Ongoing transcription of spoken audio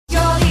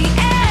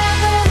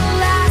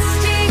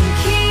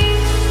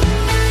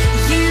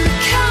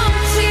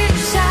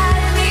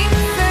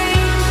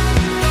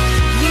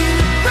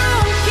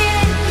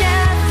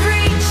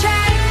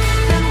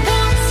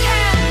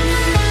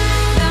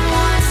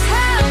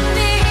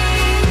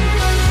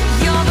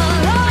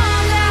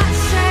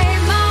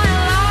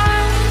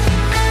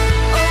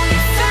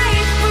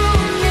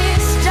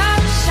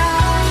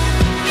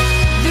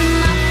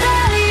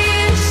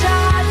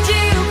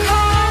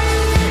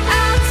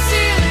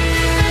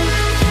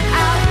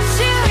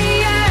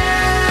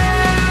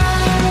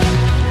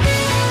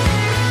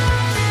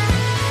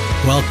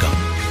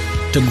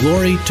to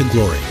Glory,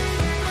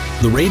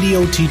 the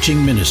radio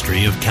teaching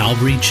ministry of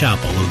Calvary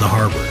Chapel of the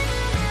Harbor.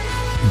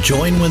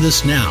 Join with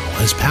us now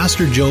as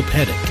Pastor Joe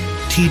Pettit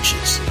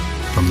teaches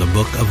from the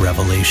book of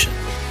Revelation,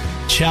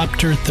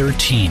 chapter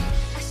 13.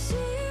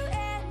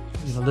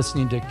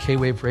 Listening to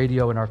K-Wave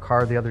radio in our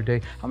car the other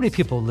day. How many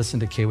people listen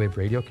to K-Wave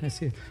radio? Can I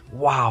see it?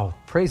 Wow,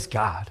 praise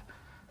God.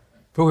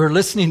 But we were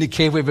listening to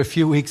K-Wave a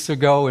few weeks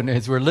ago, and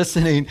as we're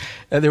listening,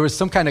 there was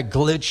some kind of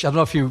glitch. I don't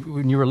know if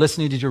when you were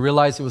listening, did you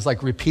realize it was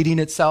like repeating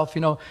itself?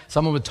 You know,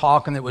 someone would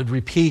talk and it would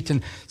repeat.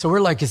 And so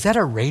we're like, is that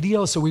a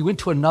radio? So we went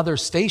to another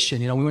station.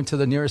 We went to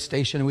the nearest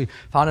station and we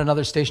found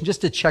another station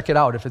just to check it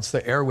out, if it's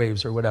the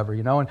airwaves or whatever,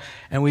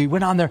 And we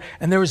went on there,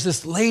 and there was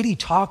this lady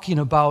talking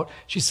about,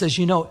 she says,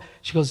 she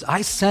goes,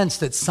 I sense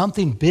that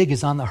something big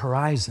is on the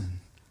horizon.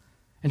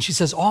 And she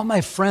says, all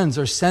my friends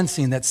are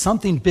sensing that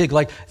something big,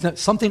 like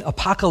something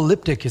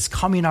apocalyptic is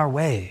coming our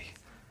way.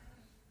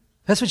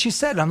 That's what she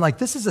said. I'm like,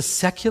 this is a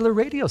secular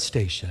radio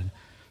station.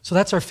 So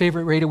that's our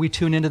favorite radio. We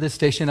tune into this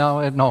station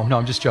now. No,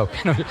 I'm just joking.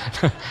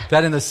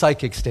 That and the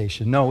psychic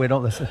station. No, we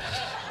don't listen.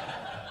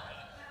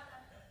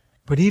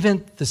 But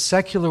even the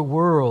secular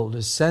world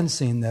is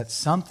sensing that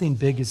something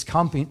big is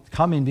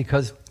coming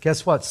because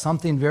guess what?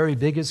 Something very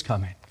big is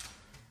coming.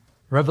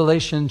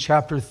 Revelation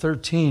chapter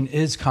 13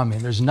 is coming.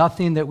 There's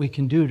nothing that we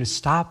can do to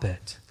stop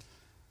it.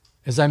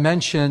 As I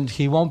mentioned,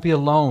 he won't be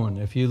alone.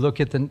 If you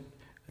look at in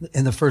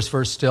the first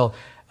verse still,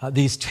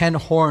 these 10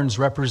 horns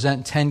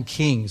represent 10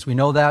 kings. We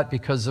know that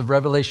because of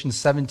Revelation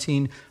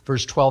 17,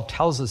 verse 12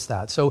 tells us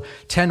that. So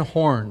 10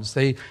 horns,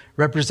 they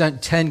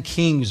represent 10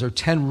 kings or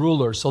 10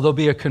 rulers. So there'll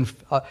be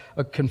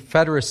a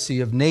confederacy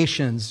of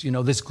nations,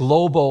 this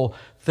global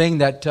thing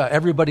that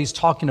everybody's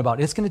talking about.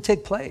 It's going to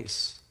take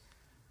place.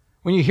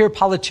 When you hear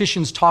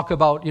politicians talk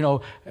about,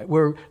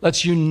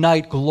 let's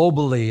unite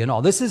globally and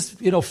all, this is,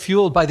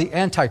 fueled by the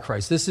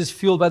Antichrist. This is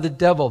fueled by the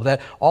devil,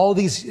 that all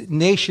these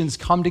nations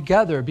come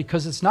together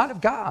because it's not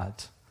of God,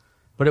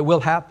 but it will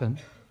happen.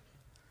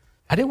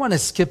 I didn't want to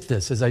skip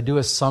this as I do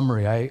a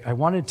summary. I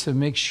wanted to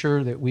make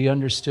sure that we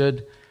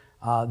understood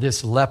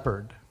this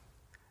leopard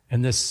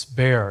and this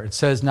bear. It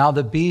says, now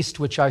the beast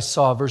which I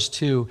saw, verse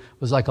 2,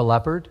 was like a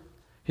leopard.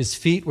 His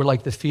feet were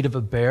like the feet of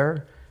a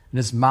bear, and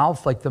his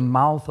mouth like the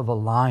mouth of a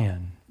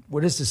lion.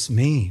 What does this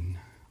mean?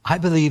 I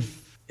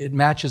believe it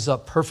matches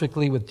up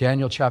perfectly with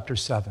Daniel chapter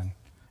 7.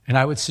 And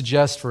I would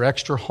suggest for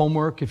extra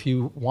homework, if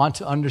you want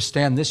to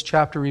understand this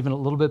chapter even a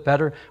little bit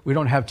better, we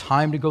don't have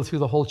time to go through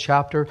the whole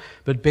chapter,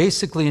 but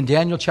basically in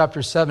Daniel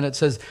chapter 7, it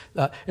says,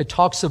 it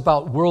talks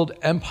about world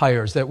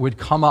empires that would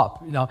come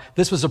up.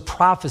 This was a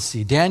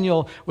prophecy.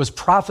 Daniel was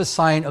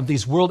prophesying of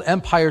these world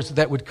empires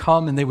that would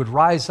come and they would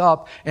rise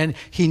up, and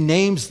he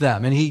names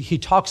them, and he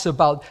talks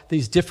about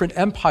these different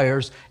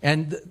empires,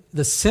 and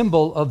the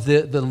symbol of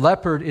the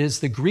leopard is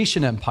the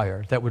Grecian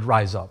Empire that would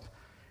rise up.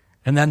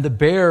 And then the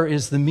bear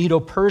is the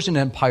Medo-Persian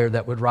Empire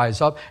that would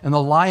rise up, and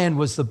the lion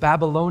was the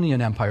Babylonian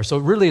Empire. So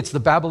really it's the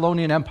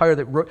Babylonian Empire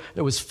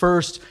that was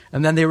first,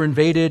 and then they were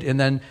invaded, and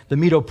then the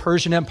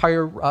Medo-Persian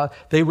Empire,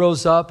 they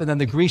rose up, and then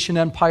the Grecian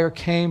Empire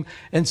came.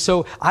 And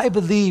so I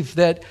believe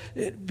that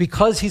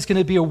because he's going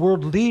to be a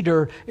world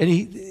leader,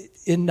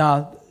 and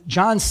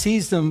John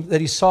sees them,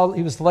 that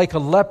he was like a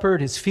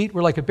leopard, his feet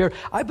were like a bear.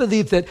 I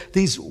believe that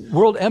these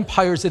world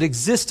empires that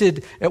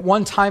existed at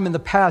one time in the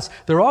past,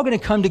 they're all going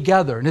to come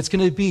together. And it's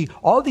going to be,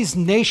 all these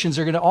nations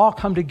are going to all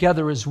come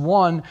together as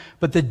one,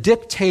 but the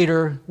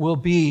dictator will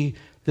be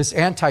this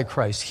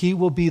Antichrist. He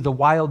will be the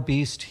wild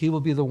beast. He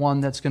will be the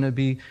one that's going to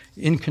be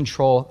in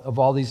control of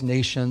all these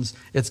nations.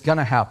 It's going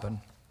to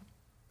happen.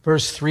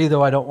 Verse 3,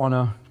 though, I don't want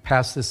to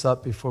pass this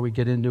up before we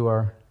get into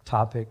our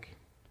topic.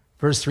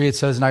 Verse 3, it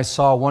says, and I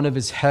saw one of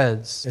his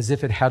heads as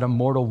if it had a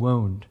mortal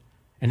wound,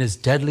 and his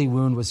deadly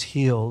wound was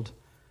healed,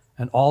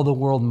 and all the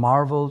world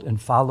marveled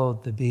and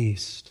followed the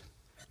beast.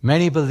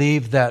 Many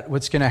believe that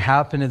what's going to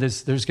happen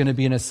is there's going to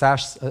be an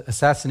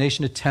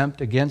assassination attempt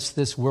against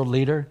this world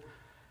leader.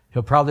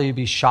 He'll probably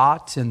be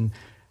shot, and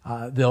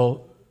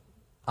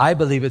I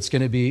believe it's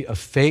going to be a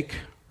fake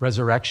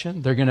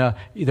resurrection. They're going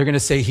to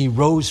say he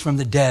rose from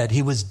the dead.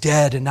 He was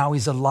dead and now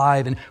he's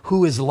alive. And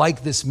who is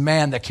like this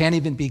man that can't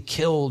even be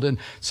killed? And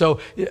so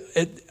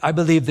I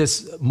believe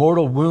this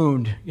mortal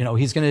wound,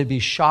 he's going to be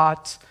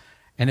shot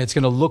and it's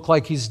going to look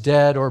like he's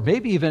dead, or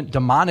maybe even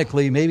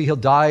demonically, maybe he'll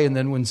die. And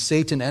then when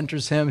Satan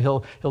enters him,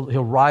 he'll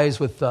rise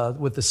with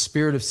the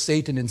spirit of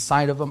Satan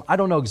inside of him. I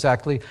don't know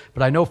exactly,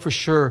 but I know for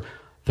sure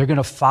they're going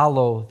to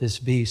follow this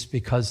beast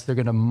because they're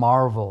going to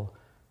marvel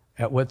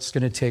at what's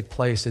going to take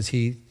place as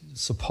he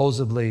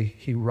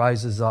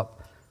rises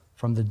up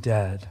from the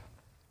dead.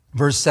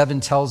 Verse 7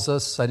 tells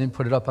us, I didn't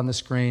put it up on the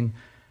screen,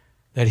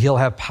 that he'll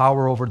have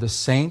power over the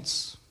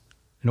saints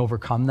and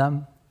overcome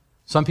them.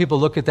 Some people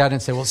look at that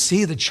and say, well,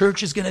 see, the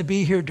church is going to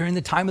be here during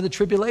the time of the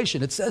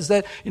tribulation. It says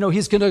that,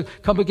 he's going to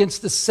come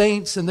against the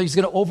saints and he's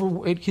going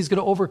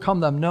to overcome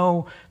them.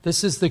 No,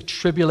 this is the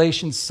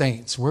tribulation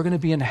saints. We're going to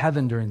be in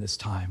heaven during this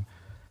time.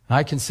 And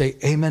I can say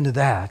amen to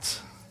that.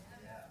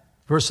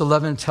 Verse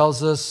 11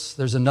 tells us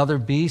there's another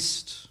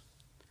beast.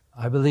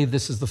 I believe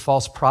this is the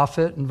false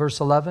prophet in verse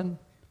 11.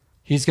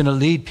 He's going to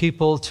lead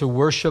people to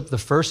worship the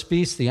first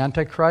beast, the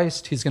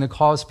Antichrist. He's going to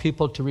cause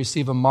people to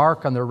receive a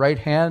mark on their right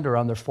hand or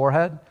on their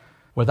forehead.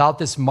 Without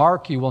this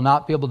mark, you will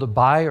not be able to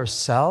buy or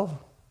sell.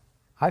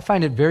 I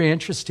find it very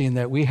interesting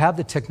that we have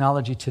the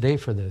technology today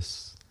for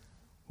this,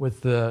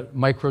 with the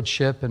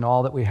microchip and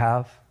all that we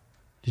have.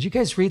 Did you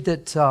guys read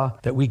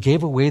that we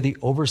gave away the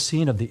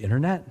overseeing of the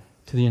internet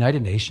to the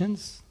United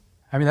Nations?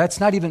 I mean, that's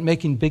not even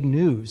making big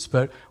news,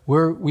 but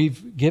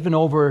we've given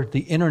over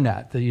the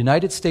internet. The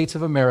United States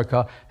of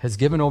America has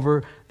given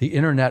over the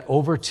internet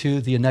over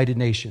to the United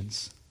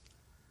Nations.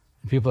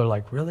 And people are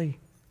like, really?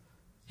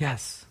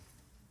 Yes.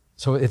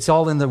 So it's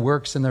all in the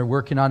works, and they're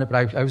working on it,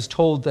 but I was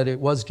told that it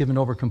was given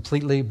over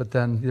completely, but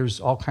then there's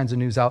all kinds of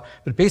news out.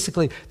 But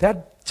basically,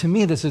 that, to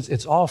me,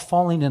 it's all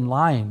falling in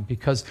line,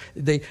 because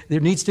there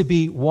needs to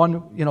be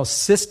one,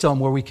 system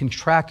where we can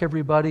track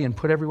everybody and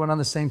put everyone on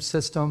the same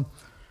system.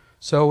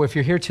 So if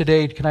you're here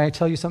today, can I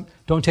tell you something?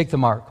 Don't take the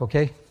mark,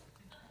 okay?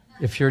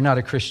 If you're not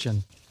a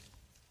Christian.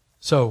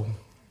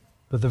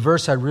 But the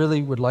verse I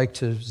really would like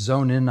to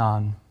zone in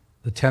on,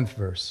 the 10th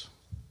verse.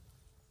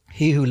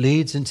 He who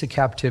leads into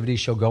captivity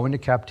shall go into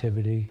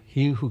captivity.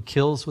 He who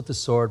kills with the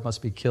sword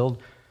must be killed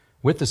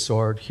with the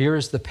sword. Here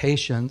is the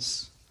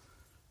patience.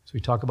 So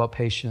we talk about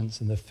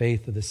patience and the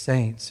faith of the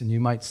saints. And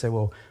you might say,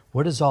 well,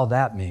 what does all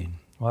that mean?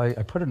 Well,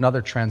 I put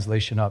another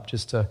translation up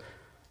just to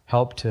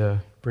help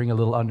to bring a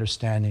little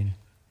understanding.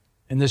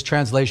 In this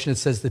translation, it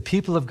says, the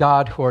people of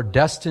God who are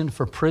destined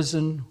for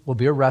prison will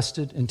be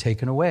arrested and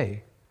taken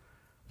away.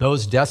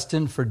 Those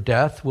destined for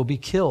death will be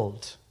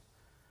killed.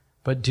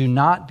 But do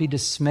not be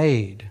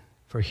dismayed,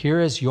 for here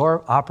is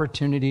your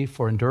opportunity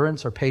for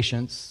endurance or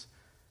patience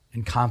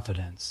and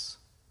confidence.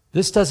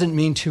 This doesn't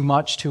mean too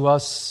much to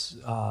us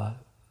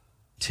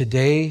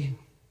today,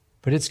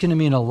 but it's going to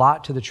mean a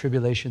lot to the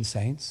tribulation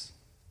saints.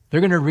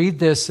 They're going to read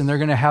this and they're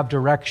going to have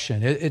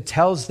direction. It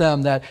tells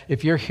them that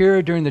if you're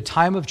here during the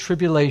time of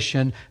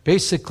tribulation,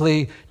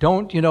 basically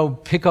don't,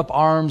 pick up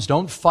arms,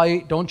 don't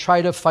fight, don't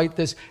try to fight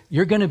this.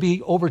 You're going to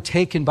be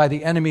overtaken by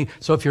the enemy.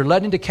 So if you're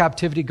led into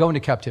captivity, go into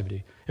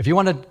captivity. If you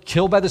want to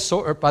kill by the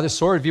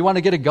sword, if you want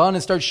to get a gun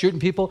and start shooting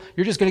people,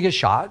 you're just going to get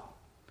shot.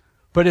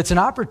 But it's an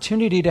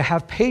opportunity to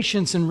have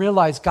patience and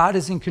realize God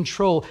is in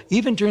control.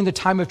 Even during the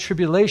time of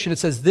tribulation, it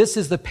says this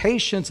is the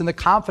patience and the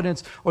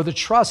confidence or the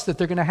trust that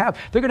they're going to have.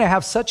 They're going to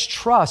have such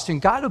trust,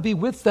 and God will be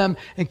with them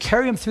and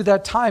carry them through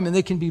that time. And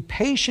they can be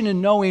patient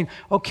in knowing,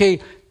 okay,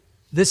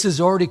 this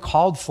is already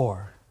called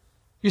for.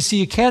 You see,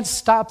 you can't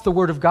stop the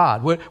Word of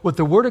God. What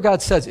the Word of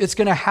God says, it's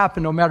going to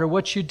happen no matter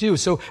what you do.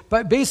 So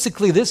but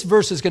basically, this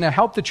verse is going to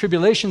help the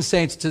tribulation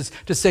saints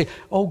to say,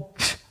 oh,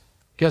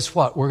 guess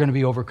what? We're going to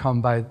be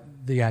overcome by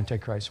the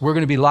Antichrist. We're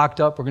going to be locked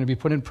up. We're going to be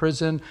put in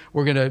prison.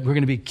 We're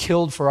going to be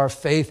killed for our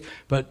faith.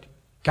 But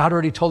God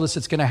already told us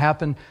it's going to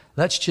happen.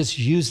 Let's just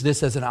use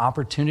this as an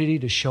opportunity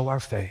to show our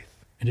faith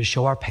and to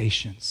show our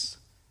patience.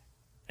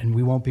 And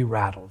we won't be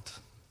rattled.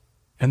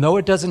 And though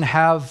it doesn't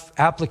have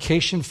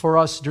application for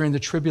us during the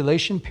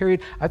tribulation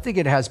period, I think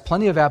it has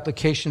plenty of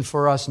application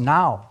for us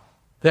now.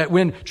 That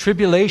when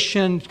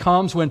tribulation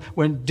comes,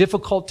 when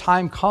difficult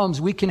time comes,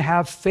 we can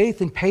have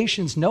faith and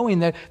patience knowing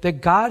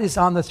that God is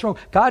on the throne.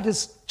 God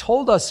has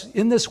told us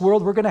in this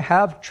world we're going to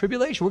have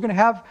tribulation. We're going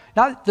to have,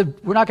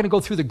 we're not going to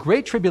go through the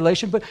great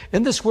tribulation, but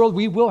in this world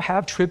we will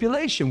have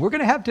tribulation. We're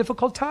going to have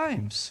difficult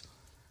times.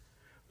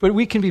 But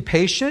we can be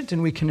patient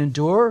and we can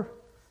endure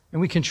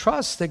and we can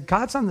trust that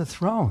God's on the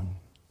throne.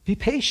 Be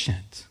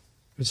patient.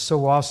 It's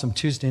so awesome.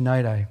 Tuesday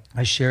night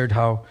I shared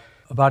how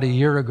about a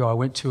year ago I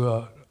went to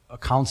a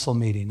council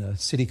meeting, a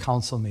city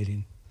council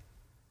meeting.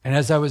 And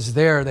as I was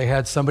there, they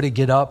had somebody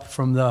get up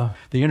from the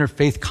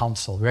Interfaith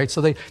Council, right?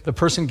 So the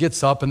person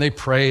gets up and they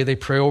pray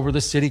over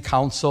the city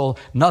council,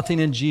 nothing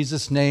in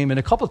Jesus' name. And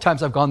a couple of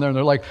times I've gone there and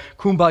they're like,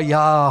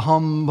 kumbaya,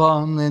 hum,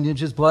 bum, and you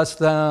just bless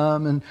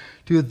them and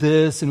do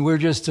this. And we're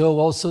just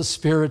so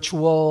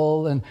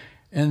spiritual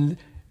and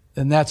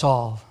that's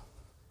all.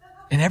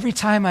 And every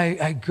time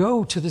I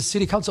go to the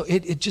city council,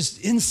 it just,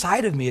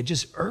 inside of me, it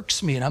just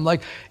irks me. And I'm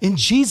like, in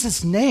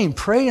Jesus' name,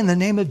 pray in the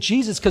name of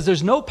Jesus, because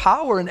there's no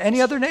power in any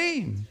other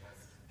name.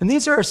 And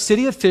these are our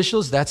city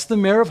officials. That's the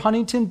mayor of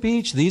Huntington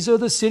Beach. These are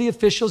the city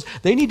officials.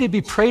 They need to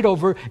be prayed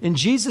over in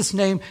Jesus'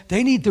 name.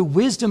 They need the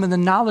wisdom and the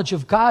knowledge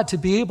of God to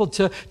be able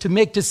to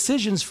make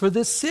decisions for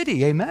this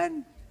city.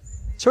 Amen?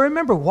 So I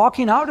remember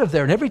walking out of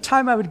there, and every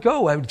time I would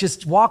go, I would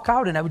just walk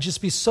out, and I would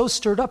just be so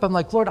stirred up. I'm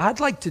like, Lord, I'd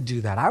like to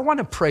do that. I want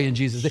to pray in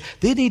Jesus' name.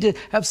 They need to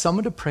have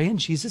someone to pray in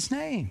Jesus'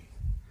 name.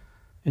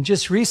 And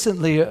just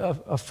recently,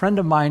 a friend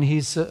of mine,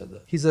 he's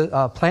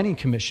a planning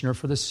commissioner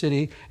for the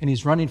city, and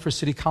he's running for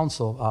city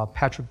council,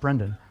 Patrick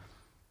Brendan.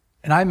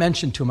 And I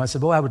mentioned to him, I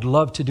said, I would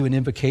love to do an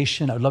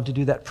invocation. I'd love to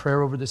do that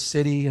prayer over the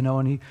city,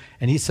 and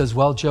he says,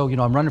 well, Joe,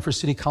 I'm running for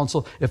city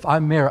council. If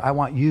I'm mayor, I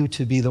want you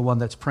to be the one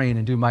that's praying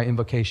and do my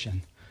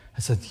invocation. I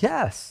said,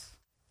 yes.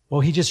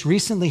 Well, he just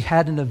recently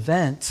had an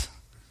event,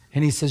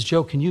 and he says,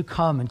 Joe, can you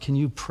come and can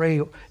you pray,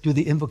 do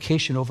the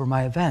invocation over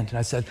my event? And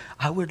I said,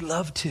 I would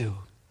love to.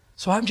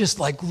 So I'm just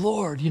like,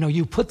 Lord,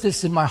 you put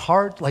this in my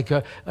heart like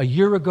a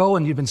year ago,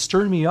 and you've been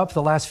stirring me up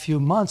the last few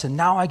months, and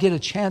now I get a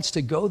chance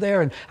to go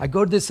there, and I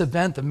go to this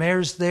event. The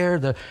mayor's there,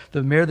 the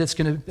mayor that's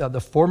going to, the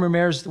former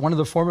mayor's, one of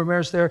the former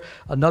mayors there,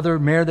 another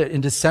mayor that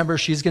in December,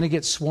 she's going to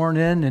get sworn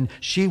in, and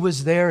she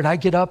was there, and I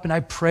get up and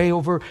I pray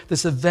over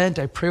this event.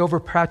 I pray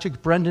over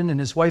Patrick Brendan and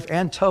his wife,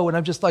 Anto, and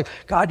I'm just like,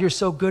 God, you're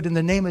so good. In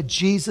the name of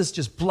Jesus,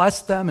 just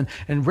bless them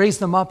and raise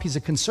them up. He's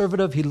a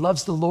conservative. He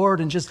loves the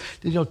Lord, and just,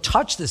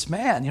 touch this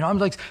man. I'm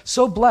like,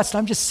 so blessed.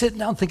 I'm just sitting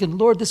down thinking,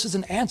 Lord, this is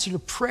an answer to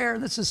prayer.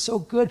 This is so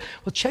good.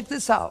 Well, check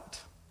this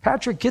out.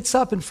 Patrick gets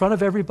up in front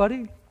of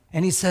everybody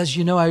and he says,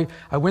 I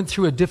went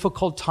through a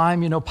difficult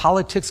time.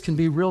 Politics can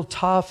be real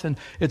tough, and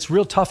it's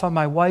real tough on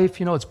my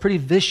wife. It's pretty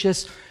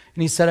vicious.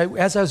 And he said,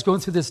 as I was going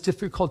through this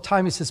difficult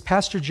time, he says,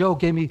 Pastor Joe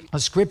gave me a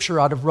scripture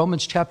out of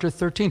Romans chapter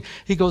 13.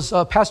 He goes,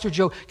 Pastor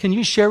Joe, can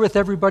you share with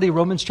everybody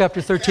Romans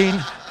chapter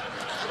 13?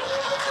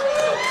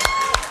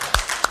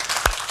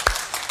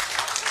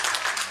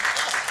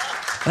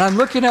 And I'm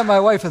looking at my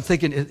wife and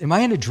thinking, am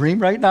I in a dream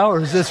right now,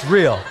 or is this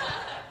real?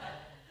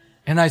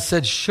 And I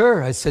said,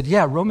 sure. I said,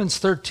 yeah, Romans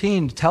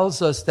 13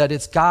 tells us that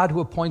it's God who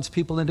appoints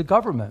people into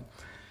government.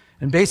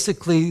 And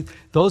basically,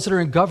 those that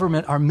are in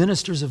government are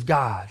ministers of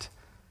God.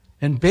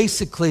 And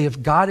basically,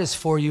 if God is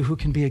for you, who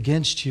can be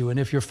against you? And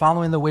if you're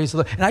following the ways of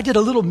the Lord. And I did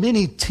a little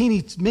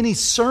mini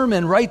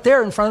sermon right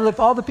there in front of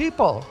all the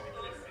people.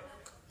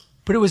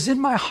 But it was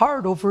in my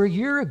heart over a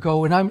year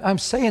ago. And I'm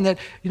saying that,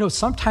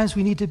 sometimes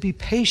we need to be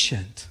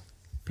patient.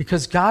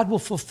 Because God will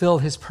fulfill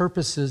his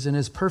purposes in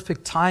his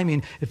perfect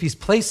timing. If he's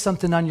placed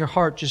something on your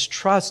heart, just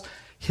trust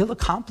he'll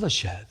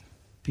accomplish it.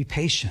 Be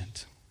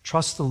patient.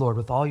 Trust the Lord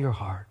with all your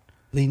heart.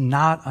 Lean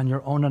not on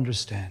your own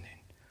understanding.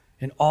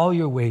 In all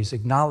your ways,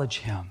 acknowledge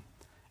him,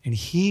 and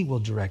he will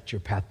direct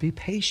your path. Be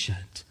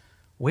patient.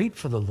 Wait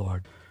for the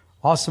Lord.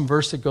 Awesome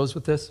verse that goes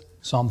with this.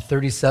 Psalm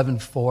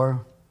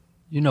 37:4.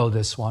 You know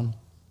this one.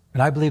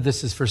 And I believe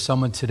this is for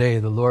someone today,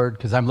 the Lord,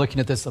 because I'm looking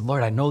at this, the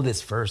Lord, I know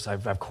this verse.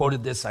 I've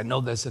quoted this, I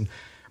know this.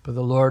 But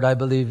the Lord, I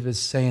believe, is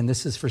saying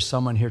this is for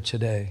someone here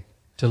today.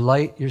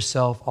 Delight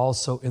yourself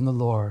also in the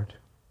Lord,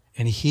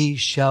 and he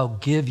shall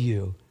give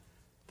you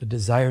the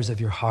desires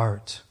of your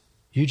heart.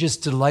 You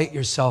just delight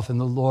yourself in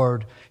the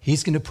Lord.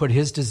 He's going to put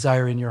his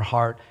desire in your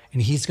heart,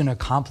 and he's going to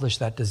accomplish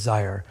that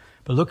desire.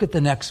 But look at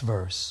the next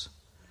verse.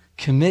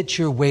 Commit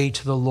your way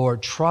to the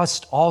Lord.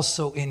 Trust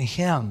also in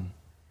him.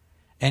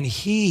 And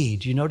he,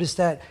 do you notice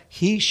that?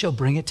 He shall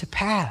bring it to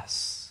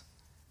pass.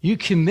 You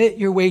commit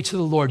your way to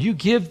the Lord. You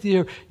give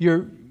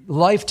your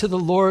life to the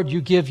Lord.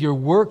 You give your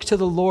work to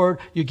the Lord.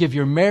 You give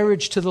your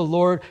marriage to the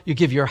Lord. You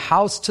give your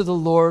house to the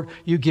Lord.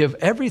 You give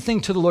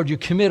everything to the Lord. You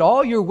commit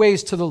all your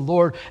ways to the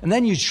Lord, and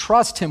then you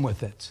trust him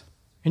with it.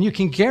 And you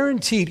can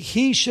guarantee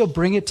he shall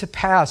bring it to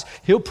pass.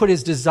 He'll put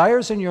his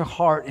desires in your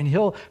heart, and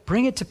he'll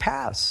bring it to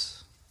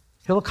pass.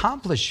 He'll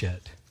accomplish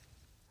it.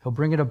 He'll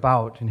bring it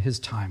about in his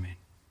timing.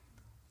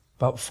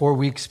 About 4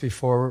 weeks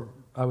before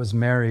I was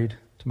married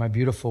to my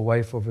beautiful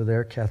wife over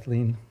there,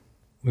 Kathleen,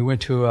 we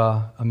went to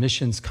a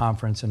missions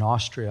conference in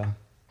Austria.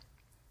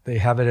 They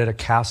have it at a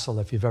castle,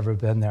 if you've ever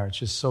been there. It's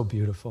just so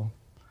beautiful.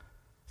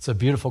 It's a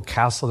beautiful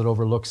castle that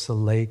overlooks the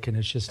lake, and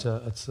it's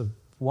a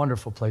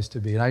wonderful place to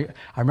be. And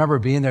I remember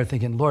being there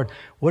thinking, Lord,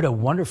 what a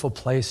wonderful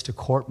place to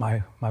court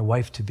my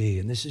wife to be.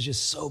 And this is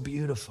just so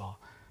beautiful.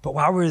 But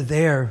while we were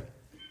there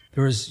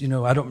was,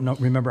 I don't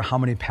remember how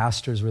many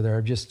pastors were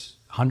there, just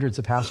hundreds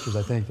of pastors,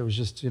 I think. There was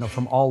just,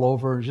 from all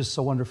over, just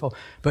so wonderful.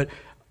 But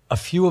a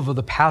few of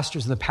the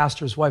pastors and the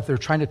pastor's wife, they were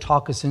trying to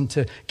talk us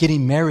into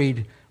getting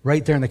married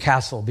right there in the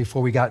castle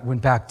before we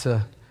went back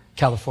to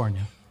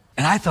California.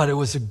 And I thought it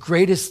was the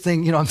greatest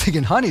thing. I'm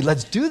thinking, honey,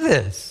 let's do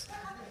this.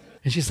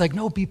 And she's like,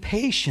 no, be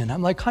patient.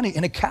 I'm like, honey,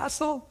 in a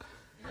castle?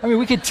 I mean,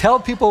 we could tell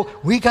people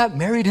we got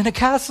married in a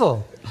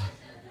castle.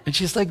 And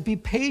she's like, be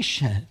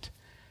patient.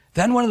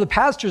 Then one of the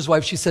pastor's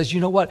wives, she says, you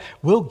know what?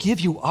 We'll give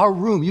you our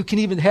room. You can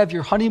even have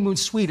your honeymoon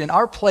suite in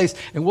our place,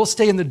 and we'll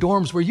stay in the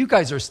dorms where you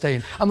guys are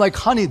staying. I'm like,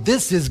 honey,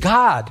 this is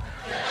God.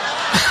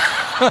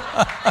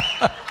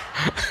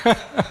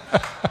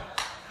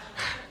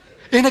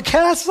 In a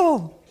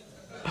castle.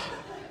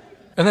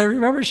 And I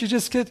remember she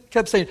just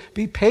kept saying,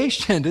 be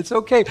patient. It's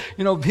okay.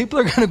 People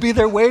are going to be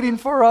there waiting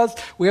for us.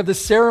 We have the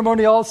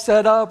ceremony all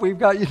set up. We've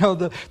got,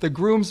 the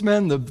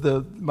groomsmen,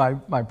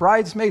 my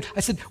bridesmaid. I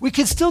said, we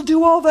can still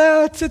do all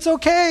that. It's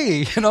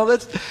okay.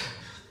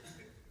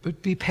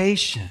 But be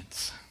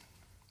patient.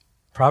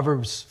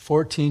 Proverbs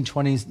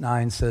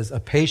 14:29 says,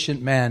 a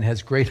patient man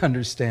has great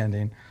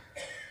understanding,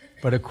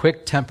 but a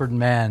quick-tempered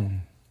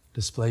man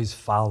displays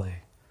folly.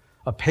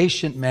 A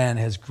patient man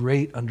has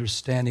great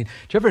understanding. Do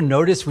you ever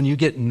notice when you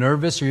get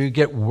nervous or you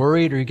get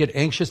worried or you get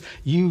anxious,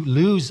 you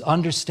lose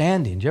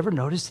understanding? Do you ever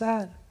notice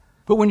that?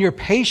 But when you're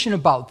patient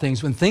about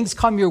things, when things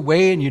come your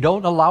way and you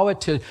don't allow it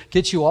to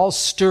get you all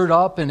stirred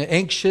up and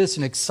anxious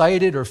and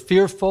excited or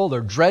fearful or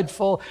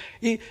dreadful,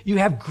 you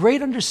have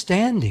great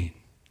understanding.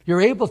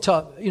 You're able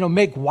to,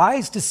 make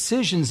wise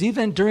decisions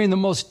even during the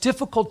most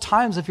difficult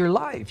times of your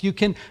life. You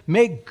can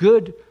make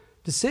good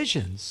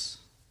decisions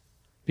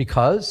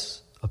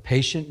because A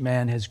patient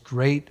man has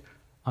great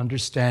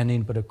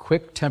understanding, but a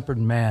quick-tempered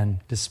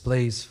man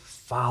displays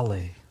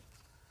folly.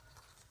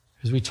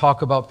 As we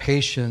talk about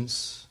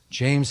patience,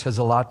 James has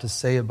a lot to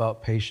say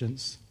about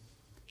patience.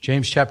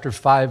 James chapter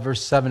 5,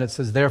 verse 7, it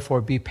says,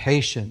 "Therefore be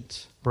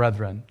patient,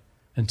 brethren,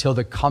 until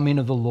the coming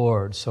of the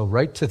Lord." So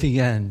right to the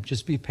end,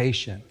 just be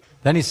patient.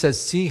 Then he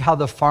says, "See how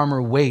the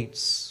farmer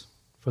waits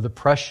for the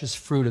precious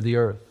fruit of the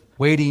earth,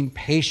 waiting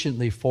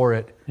patiently for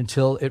it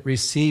until it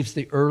receives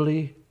the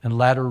early and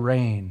latter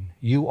rain.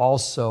 You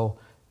also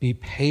be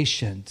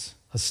patient.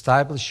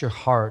 Establish your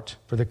heart,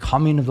 for the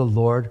coming of the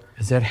Lord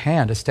is at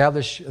hand."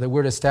 The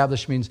word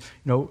establish means,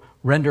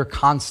 render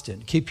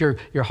constant. Keep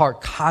your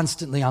heart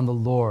constantly on the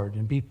Lord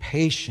and be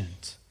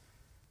patient.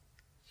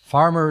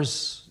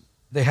 Farmers,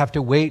 they have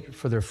to wait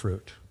for their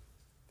fruit.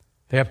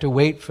 They have to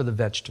wait for the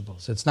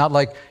vegetables. It's not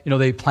like,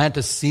 they plant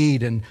a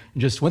seed and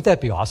just, wouldn't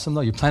that be awesome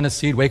though? You plant a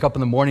seed, wake up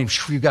in the morning,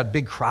 you've got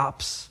big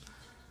crops.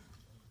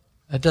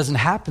 It doesn't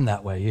happen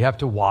that way. You have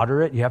to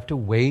water it. You have to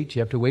wait. You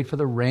have to wait for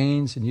the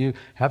rains, and you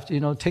have to,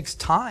 it takes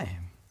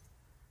time.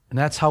 And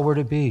that's how we're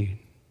to be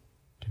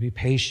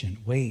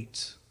patient,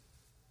 wait.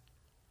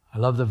 I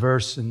love the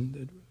verse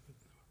in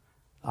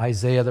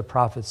Isaiah the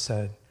prophet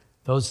said,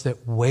 "Those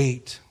that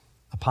wait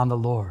upon the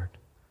Lord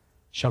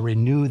shall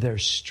renew their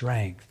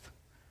strength.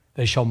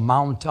 They shall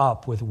mount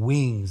up with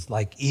wings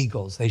like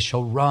eagles. They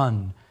shall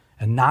run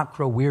and not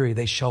grow weary.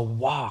 They shall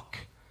walk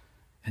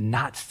and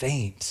not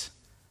faint."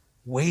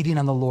 Waiting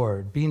on the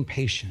Lord, being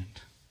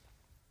patient.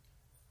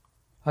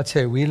 I'll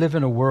tell you, we live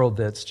in a world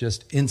that's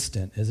just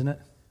instant, isn't it?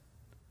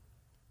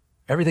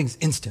 Everything's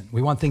instant.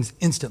 We want things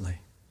instantly.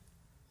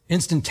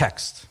 Instant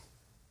text.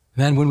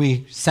 And then when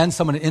we send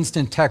someone an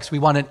instant text, we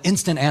want an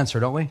instant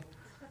answer, don't we? Do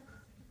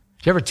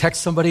you ever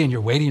text somebody and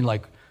you're waiting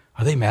like,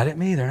 are they mad at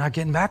me? They're not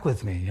getting back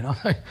with me,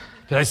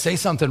 Did I say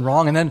something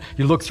wrong? And then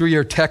you look through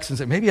your text and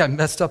say, maybe I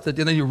messed up. And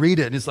then you read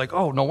it and it's like,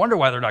 oh, no wonder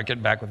why they're not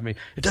getting back with me.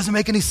 It doesn't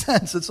make any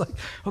sense. It's like,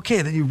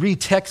 okay, then you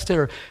re-text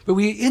her. But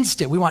we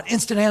want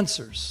instant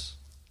answers.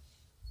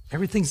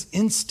 Everything's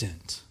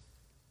instant.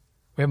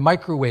 We have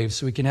microwaves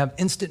so we can have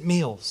instant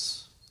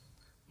meals.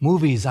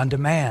 Movies on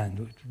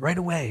demand, right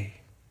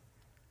away.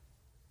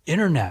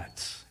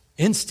 Internet,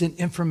 instant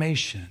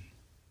information.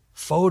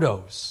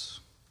 Photos,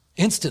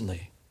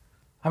 instantly.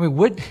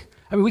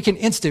 We can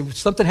if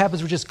something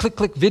happens, we just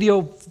click,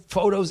 video,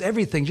 photos,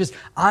 everything. Just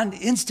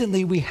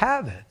instantly we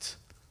have it.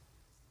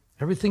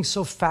 Everything's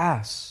so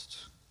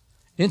fast.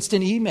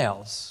 Instant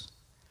emails.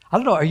 I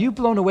don't know, are you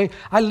blown away?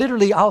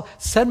 I'll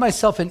send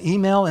myself an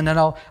email and then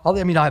I'll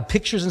have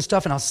pictures and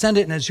stuff and I'll send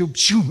it and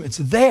it's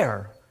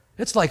there.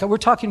 It's like, we're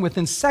talking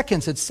within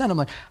seconds, it's sent. I'm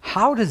like,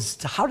 how does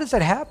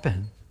that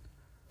happen?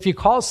 If you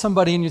call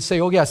somebody and you say,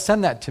 oh yeah,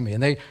 send that to me.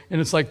 And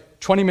it's like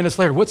 20 minutes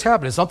later, what's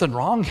happened? Is something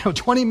wrong?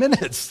 20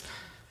 minutes.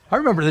 I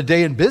remember the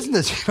day in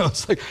business,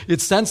 it's like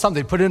you'd send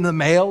something, put it in the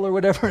mail or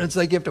whatever, and it's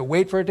like you have to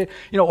wait for it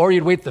to, or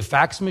you'd wait the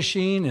fax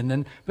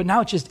machine, but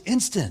now it's just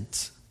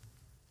instant.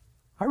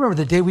 I remember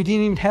the day we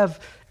didn't even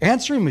have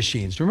answering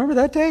machines. Do you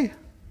remember that day?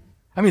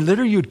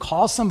 Literally you'd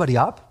call somebody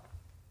up,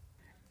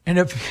 and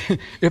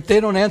if they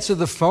don't answer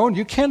the phone,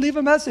 you can't leave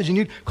a message, and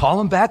you'd call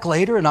them back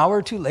later, an hour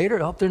or two later,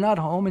 they're not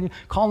home, and you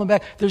call them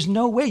back. There's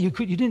no way you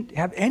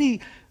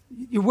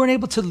weren't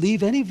able to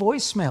leave any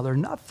voicemail or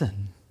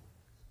nothing.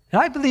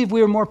 And I believe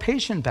we were more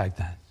patient back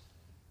then.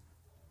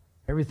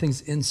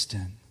 Everything's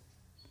instant.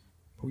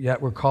 But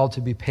yet we're called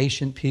to be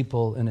patient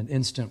people in an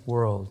instant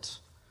world.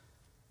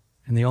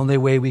 And the only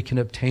way we can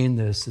obtain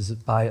this is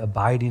by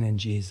abiding in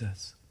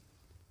Jesus.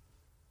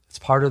 It's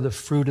part of the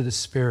fruit of the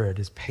Spirit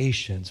is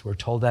patience. We're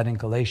told that in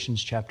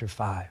Galatians chapter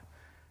 5.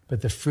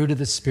 But the fruit of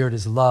the Spirit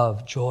is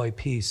love, joy,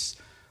 peace,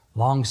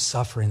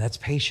 long-suffering. That's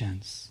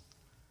patience.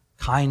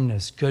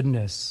 Kindness,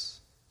 goodness,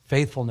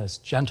 faithfulness,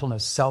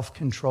 gentleness,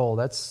 self-control.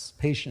 That's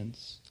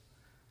patience.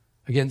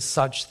 Against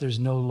such, there's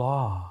no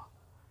law.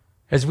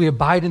 As we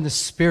abide in the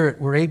Spirit,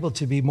 we're able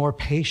to be more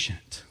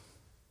patient.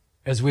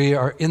 As we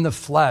are in the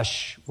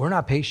flesh, we're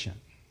not patient.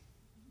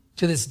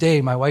 To this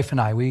day, my wife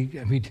and I,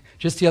 we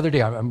just the other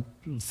day, I'm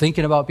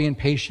thinking about being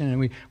patient, and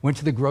we went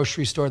to the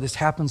grocery store. This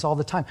happens all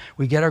the time.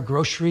 We get our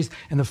groceries,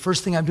 and the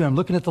first thing I'm doing, I'm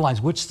looking at the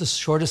lines. What's the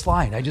shortest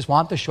line? I just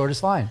want the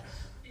shortest line.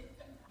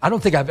 I don't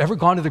think I've ever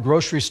gone to the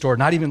grocery store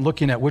not even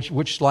looking at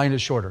which line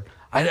is shorter.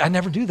 I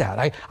never do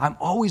that. I'm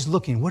always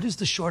looking, what is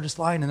the shortest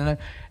line? And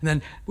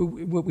then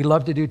what we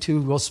love to do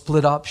too, we'll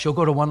split up. She'll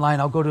go to one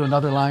line, I'll go to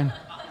another line.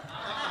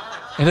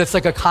 And it's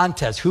like a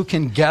contest. Who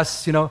can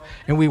guess, and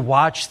we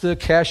watch the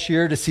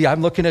cashier to see,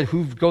 I'm looking at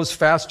who goes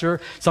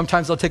faster.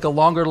 Sometimes I'll take a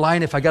longer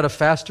line if I got a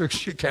faster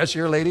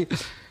cashier lady.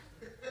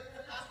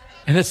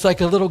 And it's like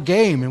a little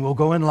game, and we'll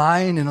go in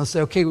line, and I'll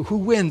say, okay, who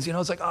wins?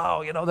 It's like,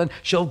 then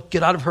she'll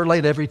get out of her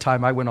lane every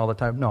time. I win all the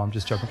time. No, I'm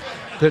just joking.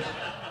 But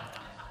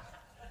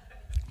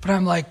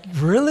I'm like,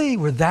 really?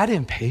 We're that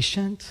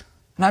impatient?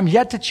 And I'm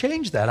yet to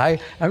change that. I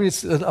mean,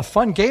 it's a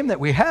fun game that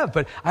we have,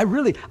 but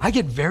I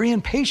get very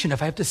impatient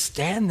if I have to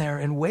stand there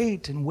and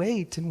wait and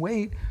wait and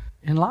wait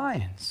in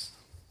lines.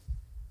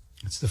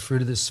 It's the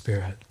fruit of the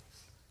Spirit.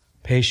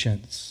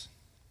 Patience.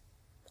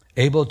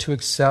 able to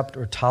accept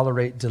or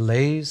tolerate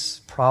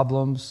delays,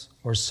 problems,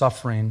 or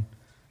suffering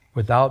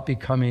without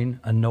becoming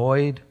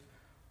annoyed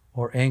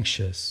or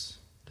anxious.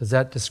 Does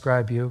that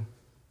describe you?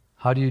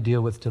 How do you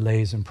deal with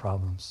delays and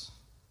problems?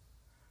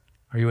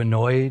 Are you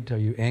annoyed? Are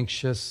you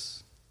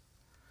anxious?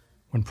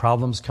 When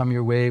problems come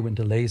your way, when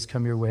delays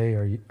come your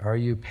way, are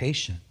you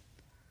patient?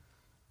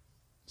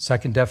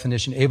 Second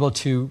definition, able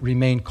to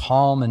remain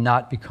calm and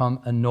not become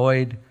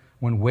annoyed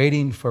when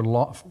waiting for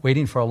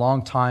a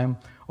long time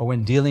or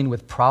when dealing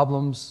with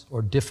problems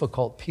or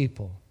difficult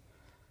people.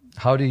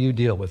 How do you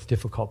deal with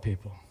difficult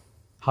people?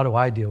 How do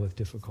I deal with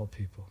difficult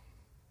people?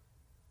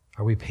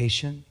 Are we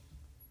patient?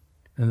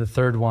 And the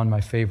third one,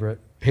 my favorite,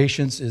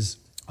 patience is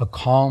a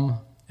calm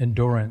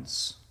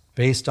endurance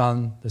based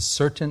on the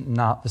certain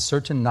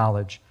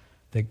knowledge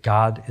that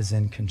God is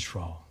in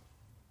control.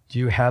 Do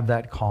you have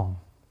that calm,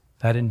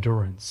 that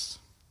endurance,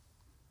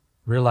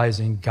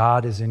 realizing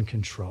God is in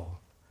control?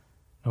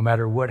 No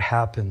matter what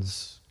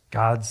happens,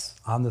 God's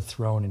on the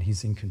throne and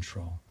he's in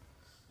control.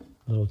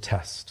 A little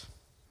test.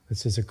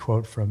 This is a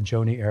quote from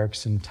Joni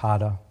Eareckson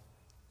Tada.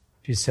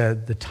 She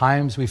said, "The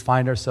times we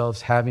find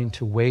ourselves having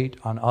to wait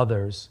on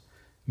others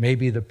may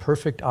be the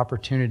perfect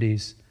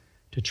opportunities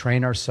to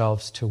train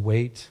ourselves to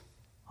wait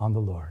on the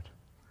Lord."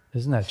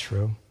 Isn't that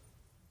true?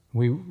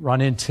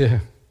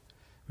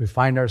 We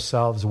find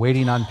ourselves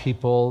waiting on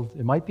people.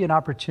 It might be an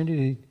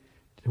opportunity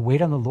to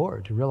wait on the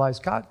Lord, to realize,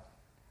 God,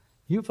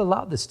 you've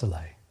allowed this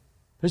delay.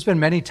 There's been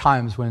many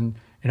times when,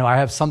 I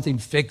have something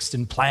fixed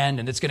and planned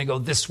and it's going to go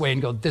this way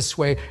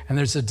and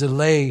there's a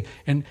delay.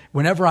 And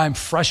whenever I'm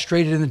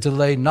frustrated in the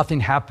delay, nothing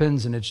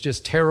happens and it's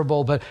just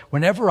terrible. But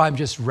whenever I'm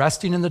just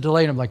resting in the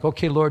delay and I'm like,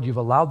 okay, Lord, you've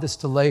allowed this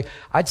delay,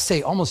 I'd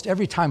say almost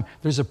every time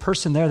there's a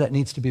person there that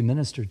needs to be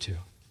ministered to.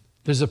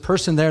 There's a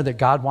person there that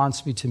God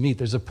wants me to meet.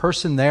 There's a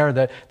person there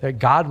that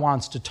God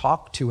wants to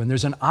talk to. And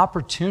there's an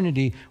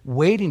opportunity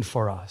waiting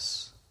for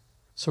us.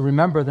 So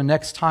remember, the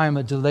next time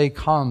a delay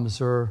comes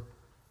or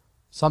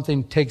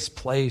something takes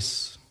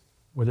place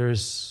where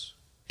there's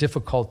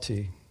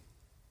difficulty,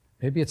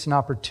 maybe it's an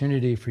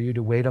opportunity for you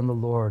to wait on the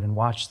Lord and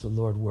watch the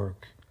Lord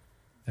work.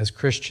 As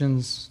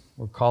Christians,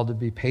 we're called to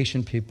be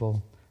patient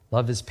people.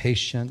 Love is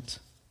patient.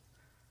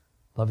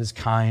 Love is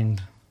kind.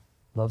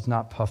 Love's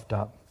not puffed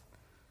up.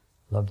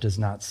 Love does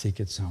not seek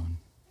its own.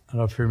 I don't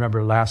know if you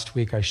remember last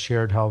week I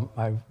shared how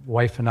my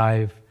wife and I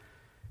have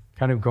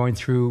kind of going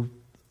through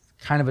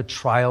kind of a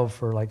trial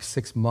for like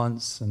 6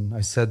 months. And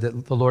I said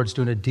that the Lord's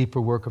doing a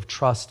deeper work of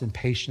trust and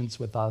patience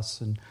with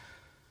us. And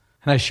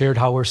I shared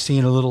how we're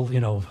seeing a little,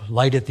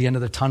 light at the end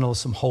of the tunnel,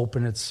 some hope.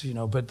 And it's,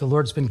 but the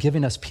Lord's been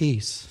giving us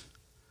peace.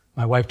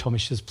 My wife told me,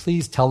 she says,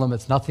 please tell them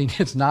it's nothing.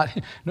 It's not,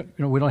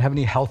 we don't have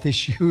any health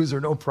issues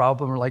or no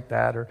problem or like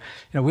that. Or,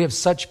 we have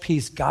such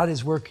peace. God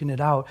is working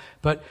it out.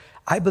 But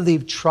I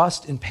believe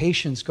trust and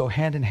patience go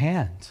hand in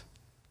hand.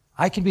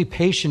 I can be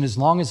patient as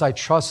long as I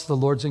trust the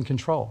Lord's in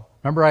control.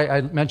 Remember I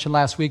mentioned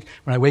last week,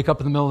 when I wake up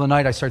in the middle of the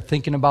night, I start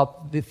thinking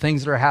about the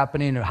things that are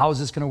happening and how is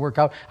this going to work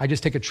out. I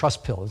just take a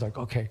trust pill. It's like,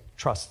 okay,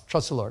 trust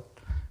the Lord.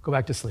 Go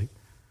back to sleep.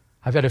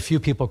 I've had a few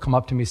people come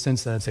up to me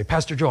since then and say,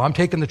 Pastor Joe, I'm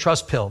taking the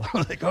trust pill.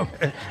 I'm like,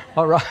 okay,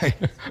 all right.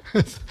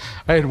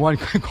 I had one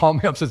call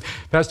me up and says,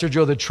 Pastor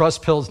Joe, the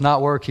trust pill's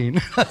not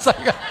working.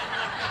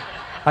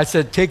 I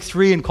said, take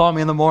 3 and call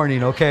me in the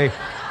morning, okay?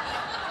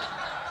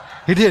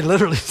 He did,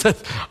 literally said,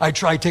 I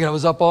tried taking it. I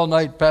was up all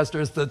night,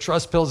 Pastor. The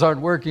trust pills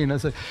aren't working. I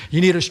said, you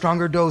need a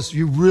stronger dose.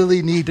 You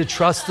really need to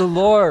trust the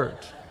Lord.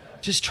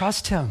 Just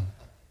trust him.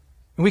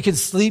 And we can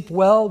sleep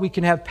well. We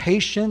can have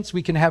patience.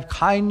 We can have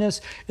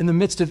kindness in the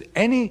midst of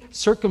any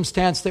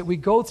circumstance that we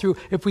go through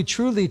if we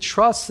truly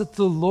trust that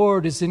the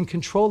Lord is in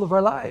control of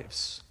our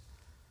lives.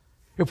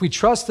 If we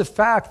trust the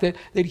fact that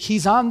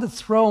he's on the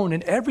throne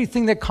and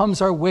everything that comes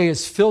our way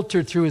is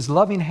filtered through his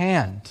loving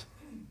hand.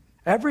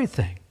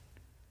 Everything.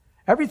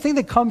 Everything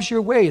that comes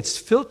your way, it's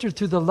filtered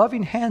through the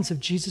loving hands of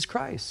Jesus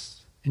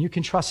Christ. And you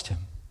can trust him.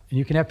 And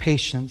you can have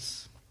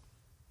patience.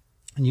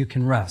 And you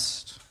can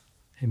rest.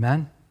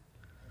 Amen?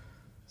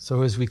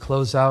 So as we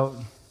close out,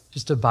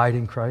 just abide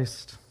in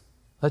Christ.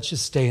 Let's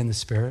just stay in the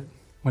Spirit.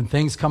 When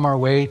things come our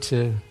way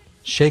to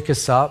shake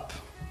us up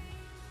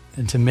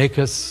and to make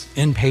us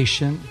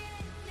impatient,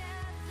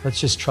 let's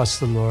just trust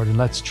the Lord and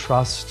let's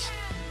trust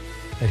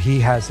that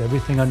he has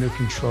everything under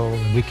control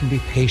and we can be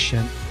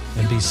patient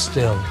and be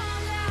still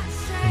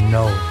and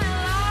know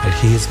that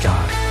he is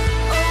God.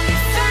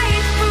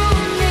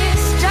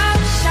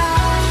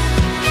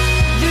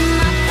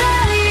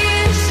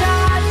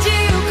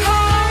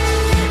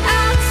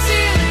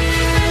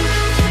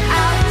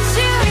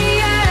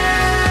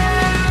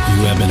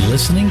 You have been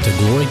listening to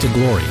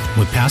Glory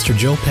with Pastor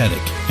Joe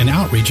Pettick, an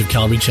outreach of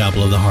Calvary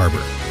Chapel of the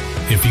Harbor.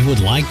 If you would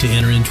like to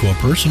enter into a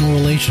personal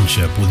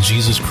relationship with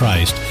Jesus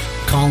Christ,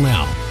 call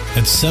now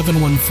at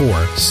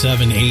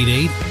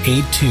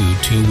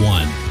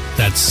 714-788-8221.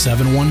 That's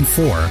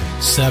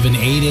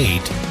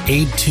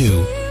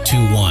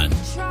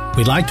 714-788-8221.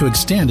 We'd like to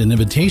extend an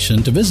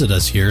invitation to visit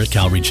us here at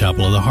Calvary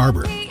Chapel of the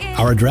Harbor.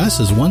 Our address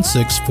is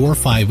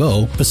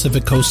 16450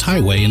 Pacific Coast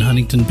Highway in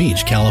Huntington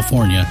Beach,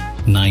 California,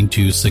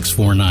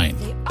 92649.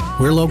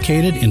 We're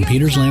located in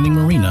Peters Landing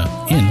Marina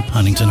in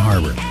Huntington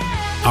Harbor.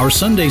 Our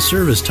Sunday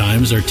service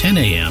times are 10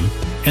 a.m.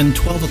 and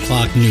 12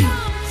 o'clock noon.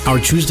 Our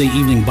Tuesday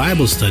evening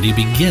Bible study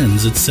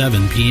begins at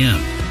 7 p.m.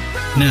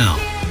 Now,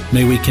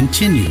 may we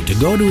continue to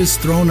go to His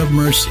throne of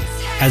mercy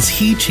as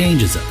He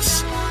changes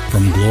us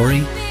from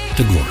glory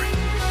to glory.